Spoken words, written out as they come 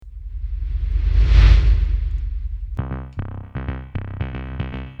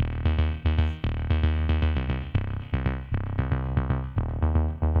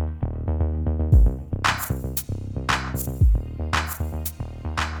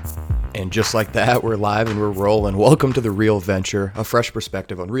And just like that, we're live and we're rolling. Welcome to The Real Venture, a fresh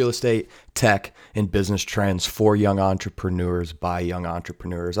perspective on real estate, tech, and business trends for young entrepreneurs by young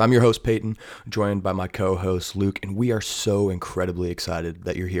entrepreneurs. I'm your host, Peyton, joined by my co-host, Luke, and we are so incredibly excited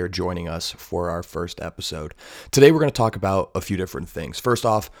that you're here joining us for our first episode. Today, we're going to talk about a few different things. First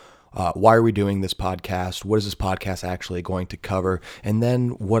off, why are we doing this podcast? What is this podcast actually going to cover? And then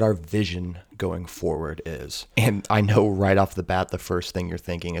what our vision going forward is. And I know right off the bat, the first thing you're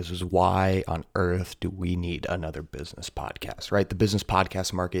thinking is why on earth do we need another business podcast, right? The business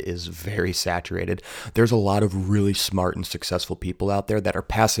podcast market is very saturated. There's a lot of really smart and successful people out there that are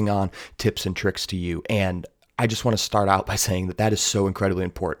passing on tips and tricks to you. And I just want to start out by saying that that is so incredibly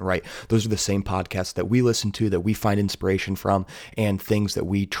important, right? Those are the same podcasts that we listen to, that we find inspiration from, and things that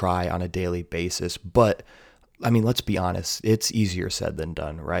we try on a daily basis. But I mean, let's be honest, it's easier said than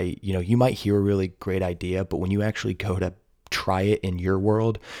done, right? You know, you might hear a really great idea, but when you actually go to try it in your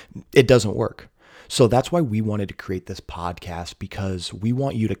world, it doesn't work. So that's why we wanted to create this podcast, because we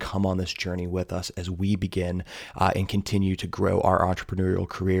want you to come on this journey with us as we begin and continue to grow our entrepreneurial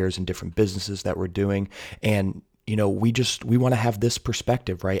careers and different businesses that we're doing. And, you know, we want to have this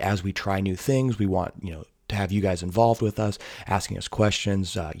perspective, right? As we try new things, we want, to have you guys involved with us, asking us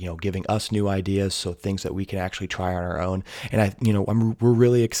questions, giving us new ideas, so things that we can actually try on our own. And we're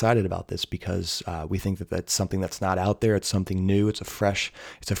really excited about this because we think that that's something that's not out there. It's something new. It's a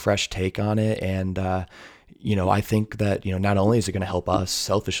fresh take on it. And I think that, not only is it going to help us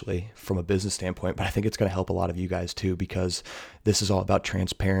selfishly from a business standpoint, but I think it's going to help a lot of you guys too, because this is all about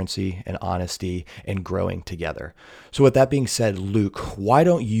transparency and honesty and growing together. So with that being said, Luke, why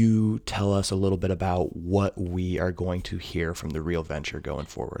don't you tell us a little bit about what we are going to hear from The Real Venture going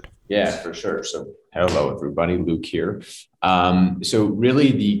forward? Yeah, for sure. So hello, everybody. Luke here. So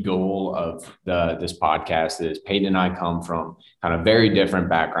really the goal of this podcast is Peyton and I come from kind of very different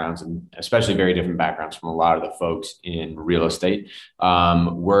backgrounds, and especially very different backgrounds from a lot of the folks in real estate.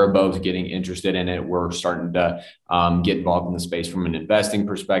 We're both getting interested in it. We're starting to get involved in the space from an investing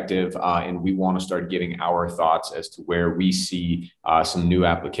perspective, and we want to start giving our thoughts as to where we see some new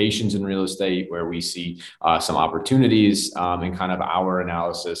applications in real estate, where we see some opportunities, and kind of our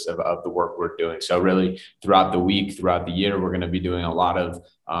analysis of the work we're doing. So really throughout the week, throughout the year, we're going to be doing a lot of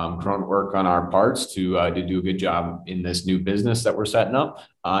grunt work on our parts to do a good job in this new business that we're setting up.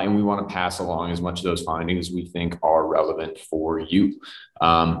 And we want to pass along as much of those findings we think are relevant for you.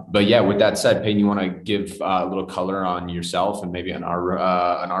 But yeah, with that said, Peyton, you want to give a little color on yourself and maybe on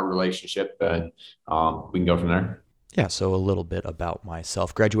our relationship, and we can go from there. Yeah, so a little bit about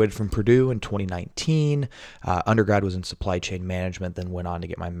myself. Graduated from Purdue in 2019. Undergrad was in supply chain management, then went on to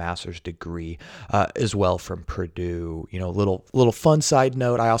get my master's degree as well from Purdue. Little fun side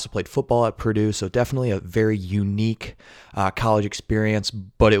note, I also played football at Purdue, so definitely a very unique college experience,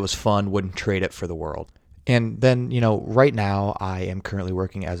 but it was fun. Wouldn't trade it for the world. And then, right now I am currently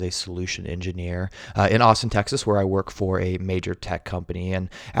working as a solution engineer in Austin, Texas, where I work for a major tech company. And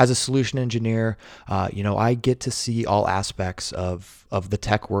as a solution engineer, I get to see all aspects of the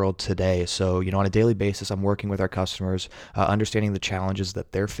tech world today. So, on a daily basis, I'm working with our customers, understanding the challenges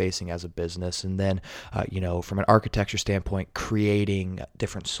that they're facing as a business. And then, from an architecture standpoint, creating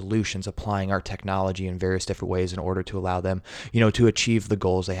different solutions, applying our technology in various different ways in order to allow them, to achieve the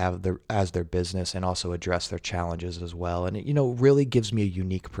goals they have as their business, and also address their challenges as well. And it, really gives me a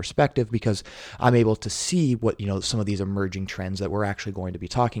unique perspective, because I'm able to see what, some of these emerging trends that we're actually going to be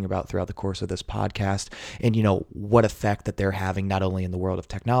talking about throughout the course of this podcast, and, what effect that they're having, not only in the world of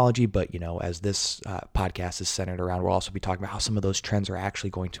technology, but, as this podcast is centered around, we'll also be talking about how some of those trends are actually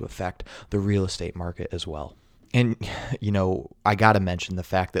going to affect the real estate market as well. And, I got to mention the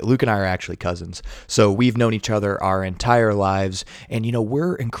fact that Luke and I are actually cousins. So we've known each other our entire lives. And,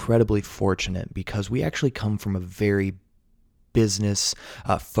 we're incredibly fortunate because we actually come from a very business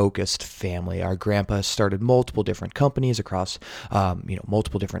focused family. Our grandpa started multiple different companies across,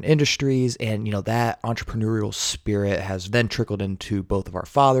 multiple different industries. And, that entrepreneurial spirit has then trickled into both of our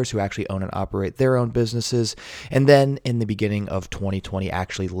fathers, who actually own and operate their own businesses. And then in the beginning of 2020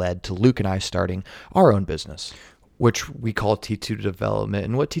 actually led to Luke and I starting our own business, which we call T2 Development.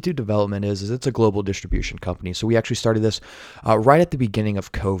 And what T2 Development is it's a global distribution company. So we actually started this right at the beginning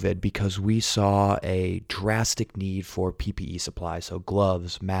of COVID, because we saw a drastic need for PPE supplies, so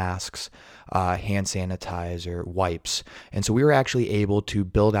gloves, masks, hand sanitizer, wipes. And so we were actually able to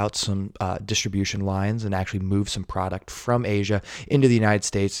build out some distribution lines and actually move some product from Asia into the United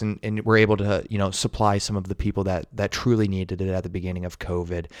States. And we're able to, supply some of the people that truly needed it at the beginning of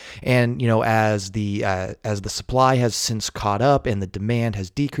COVID. And, as the supply supply has since caught up and the demand has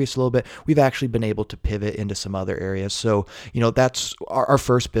decreased a little bit, we've actually been able to pivot into some other areas. So, that's our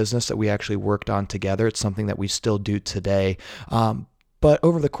first business that we actually worked on together. It's something that we still do today. But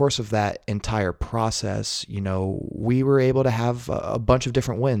over the course of that entire process, we were able to have a bunch of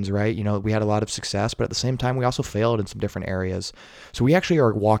different wins, right? We had a lot of success, but at the same time, we also failed in some different areas. So we actually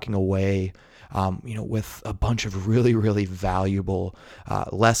are walking away, with a bunch of really, really valuable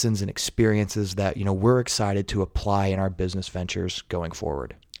lessons and experiences that, we're excited to apply in our business ventures going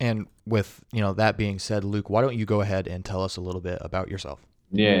forward. And with, that being said, Luke, why don't you go ahead and tell us a little bit about yourself?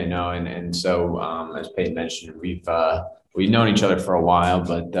 Yeah, no, and so as Peyton mentioned, we've known each other for a while,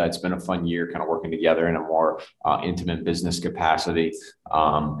 but it's been a fun year, kind of working together in a more intimate business capacity.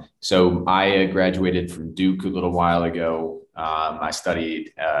 So I graduated from Duke a little while ago. I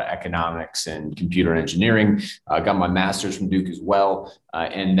studied economics and computer engineering. Got my master's from Duke as well.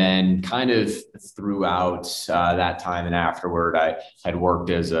 And then kind of throughout that time and afterward, I had worked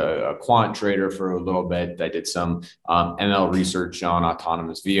as a quant trader for a little bit. I did some ML research on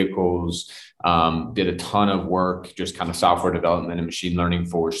autonomous vehicles, did a ton of work, just kind of software development and machine learning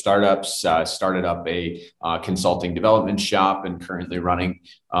for startups, started up a consulting development shop and currently running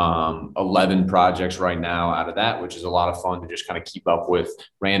 11 projects right now out of that, which is a lot of fun to just kind of keep up with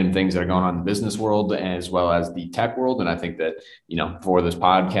random things that are going on in the business world as well as the tech world. And I think that, for this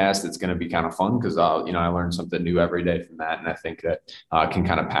podcast, it's going to be kind of fun because I learn something new every day from that. And I think that can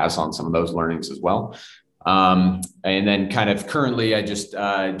kind of pass on some of those learnings as well. And then kind of currently I just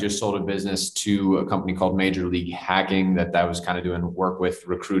sold a business to a company called Major League Hacking that was kind of doing work with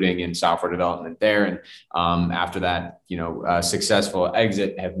recruiting and software development there. And, after that, successful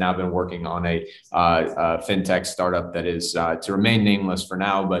exit, have now been working on a fintech startup that is, to remain nameless for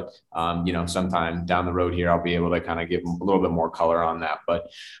now, but, sometime down the road here, I'll be able to kind of give a little bit more color on that.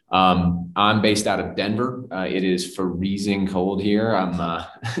 But, I'm based out of Denver. It is freezing cold here. I'm,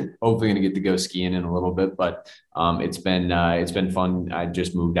 hopefully going to get to go skiing in a little bit, but it's been fun. I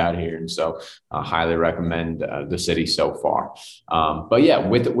just moved out here, and so I highly recommend the city so far. But yeah,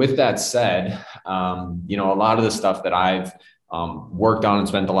 with that said, a lot of the stuff that I've worked on and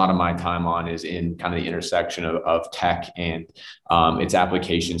spent a lot of my time on is in kind of the intersection of tech and its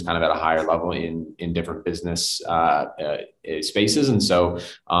applications kind of at a higher level in different business spaces. And so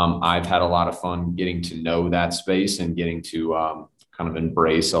I've had a lot of fun getting to know that space and getting to kind of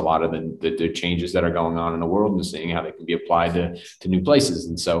embrace a lot of the changes that are going on in the world and seeing how they can be applied to new places.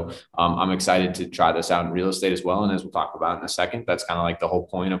 And so I'm excited to try this out in real estate as well. And as we'll talk about in a second, that's kind of like the whole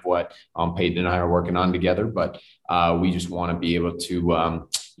point of what Peyton and I are working on together. But we just want to be able to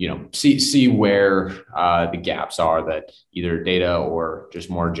see where the gaps are that either data or just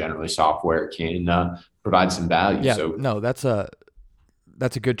more generally software can provide some value. Yeah, so no, that's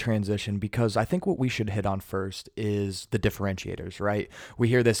a good transition, because I think what we should hit on first is the differentiators, right? We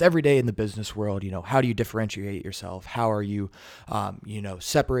hear this every day in the business world. How do you differentiate yourself? How are you,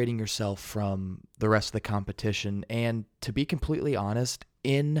 separating yourself from the rest of the competition? And to be completely honest,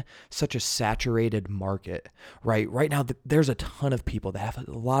 in such a saturated market, right now, there's a ton of people that have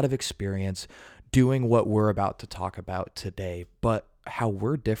a lot of experience doing what we're about to talk about today, but how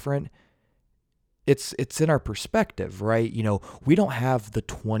we're different, it's in our perspective, right? We don't have the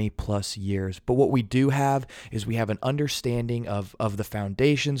 20 plus years, but what we do have is we have an understanding of the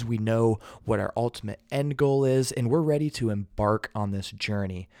foundations. We know what our ultimate end goal is, and we're ready to embark on this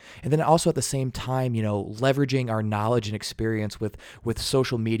journey. And then also at the same time, leveraging our knowledge and experience with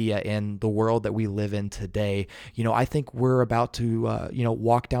social media and the world that we live in today. I think we're about to,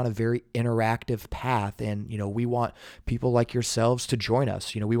 walk down a very interactive path, and, we want people like yourselves to join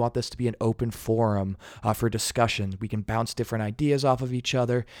us. We want this to be an open forum for discussion. We can bounce different ideas off of each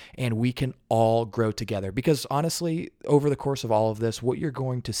other, and we can all grow together. Because honestly, over the course of all of this, what you're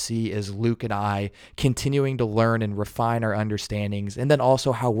going to see is Luke and I continuing to learn and refine our understandings, and then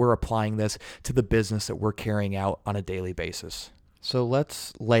also how we're applying this to the business that we're carrying out on a daily basis. So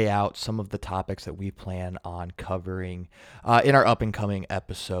let's lay out some of the topics that we plan on covering in our up and coming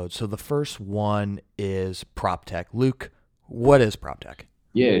episodes. So the first one is prop tech. Luke, what is prop tech?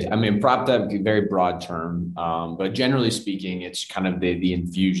 Yeah, I mean, prop tech, very broad term, but generally speaking, it's kind of the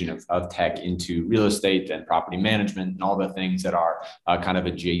infusion of tech into real estate and property management and all the things that are kind of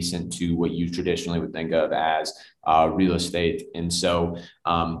adjacent to what you traditionally would think of as real estate. And so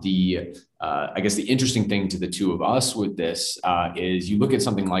I guess the interesting thing to the two of us with this is you look at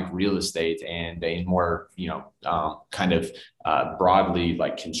something like real estate and a more, kind of broadly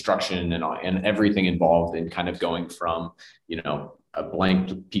like construction and everything involved in kind of going from, a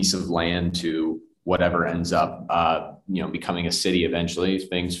blank piece of land to whatever ends up, becoming a city eventually.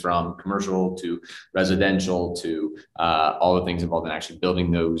 Things from commercial to residential to all the things involved in actually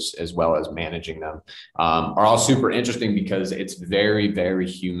building those as well as managing them are all super interesting because it's very, very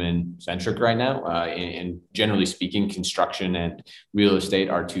human centric right now. And generally speaking, construction and real estate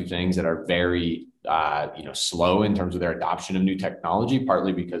are two things that are very slow in terms of their adoption of new technology,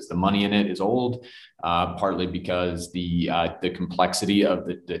 partly because the money in it is old, partly because the complexity of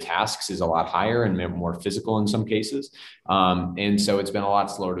the tasks is a lot higher and more physical in some cases. And so it's been a lot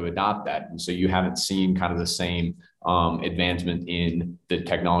slower to adopt that. And so you haven't seen kind of the same advancement in the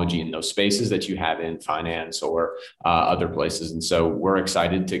technology in those spaces that you have in finance or other places. And so we're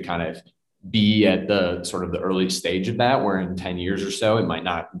excited to kind of be at the sort of the early stage of that, where in 10 years or so, it might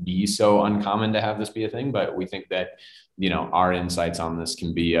not be so uncommon to have this be a thing, but we think that, our insights on this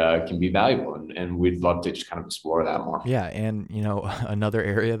can be valuable, and we'd love to just kind of explore that more. Yeah, and another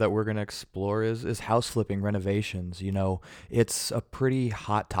area that we're going to explore is house flipping renovations. It's a pretty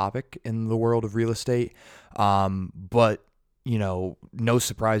hot topic in the world of real estate. But no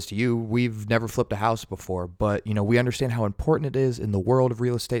surprise to you, we've never flipped a house before, but we understand how important it is in the world of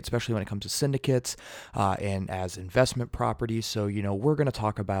real estate, especially when it comes to syndicates and as investment properties. So we're going to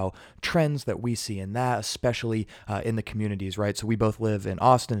talk about trends that we see in that, especially in the communities, right? So we both live in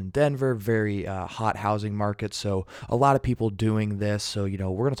Austin and Denver, very hot housing markets. So a lot of people doing this. So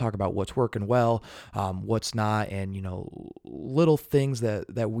we're going to talk about what's working well, what's not, and little things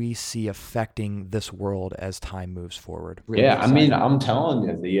that we see affecting this world as time moves forward. Really Yeah, I mean, exciting. I'm telling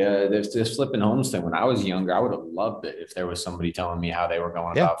you, this flipping homes thing. When I was younger, I would have loved it if there was somebody telling me how they were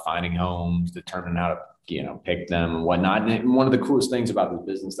going Yeah. about finding homes, determining how to, pick them and whatnot. And one of the coolest things about the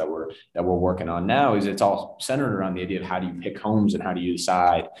business that we're working on now is it's all centered around the idea of how do you pick homes and how do you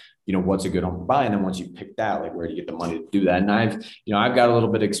decide, what's a good home to buy, and then once you pick that, like where do you get the money to do that? And I've got a little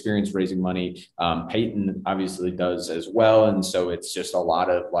bit of experience raising money. Peyton obviously does as well, and so it's just a lot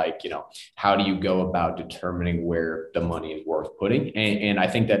of like, how do you go about determining where the money is worth putting? And I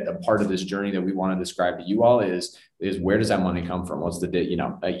think that a part of this journey that we want to describe to you all is where does that money come from? What's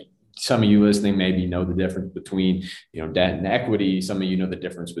some of you listening maybe know the difference between, debt and equity. Some of you know the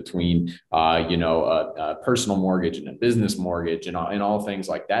difference between, a personal mortgage and a business mortgage and all things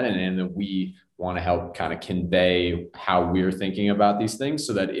like that. And then we want to help kind of convey how we're thinking about these things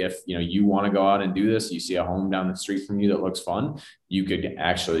so that if, you want to go out and do this, you see a home down the street from you that looks fun, you could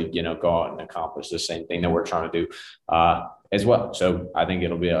actually, go out and accomplish the same thing that we're trying to do as well. So I think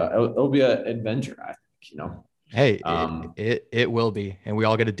it'll be an adventure, I think. Hey, Um, it will be, and we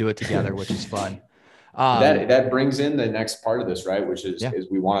all get to do it together, which is fun. that brings in the next part of this, right? Which is Yeah. is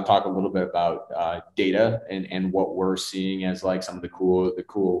we want to talk a little bit about data and what we're seeing as like some of the cool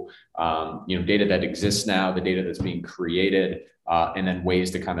data that exists now, the data that's being created, and then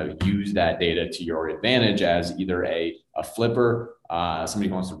ways to kind of use that data to your advantage as either a flipper, somebody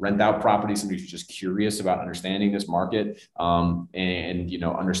who wants to rent out property, somebody who's just curious about understanding this market, and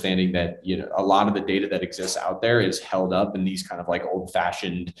understanding that a lot of the data that exists out there is held up in these kind of like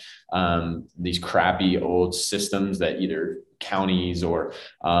old-fashioned, these crappy old systems that either counties or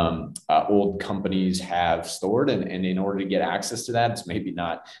old companies have stored, and in order to get access to that, it's maybe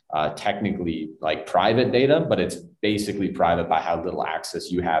not technically like private data, but it's basically private by how little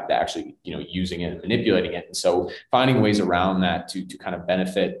access you have to actually using it and manipulating it. And so finding ways around that to kind of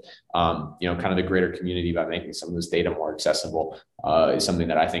benefit kind of the greater community by making some of this data more accessible is something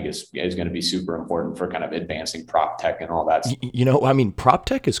that I think is going to be super important for kind of advancing prop tech and all that. I mean, prop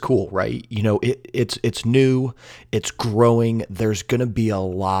tech is cool, right? It's new, it's growing. There's going to be a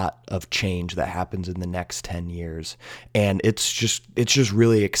lot of change that happens in the next 10 years. And it's just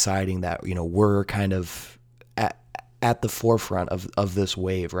really exciting that, we're kind of at the forefront of this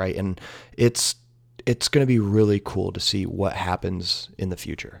wave, right? And it's going to be really cool to see what happens in the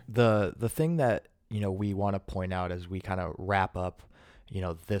future. The thing that we want to point out as we kind of wrap up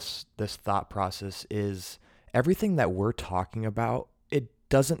this thought process is everything that we're talking about, it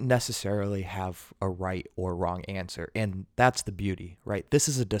doesn't necessarily have a right or wrong answer, and that's the beauty, right? This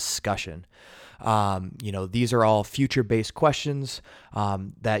is a discussion. These are all future-based questions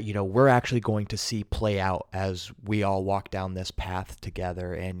that we're actually going to see play out as we all walk down this path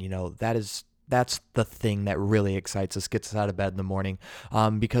together, and that's the thing that really excites us, gets us out of bed in the morning,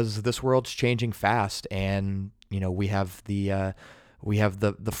 because this world's changing fast, and we have the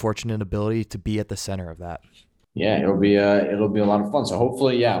fortunate ability to be at the center of that. Yeah, it'll be a lot of fun. So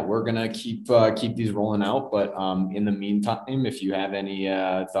hopefully, yeah, we're gonna keep these rolling out. But in the meantime, if you have any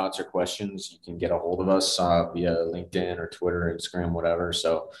thoughts or questions, you can get a hold of us via LinkedIn or Twitter, Instagram, whatever.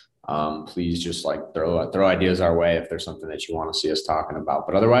 So please just like throw ideas our way if there's something that you want to see us talking about.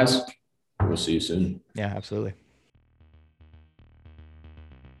 But otherwise, We'll see you soon. Yeah, absolutely.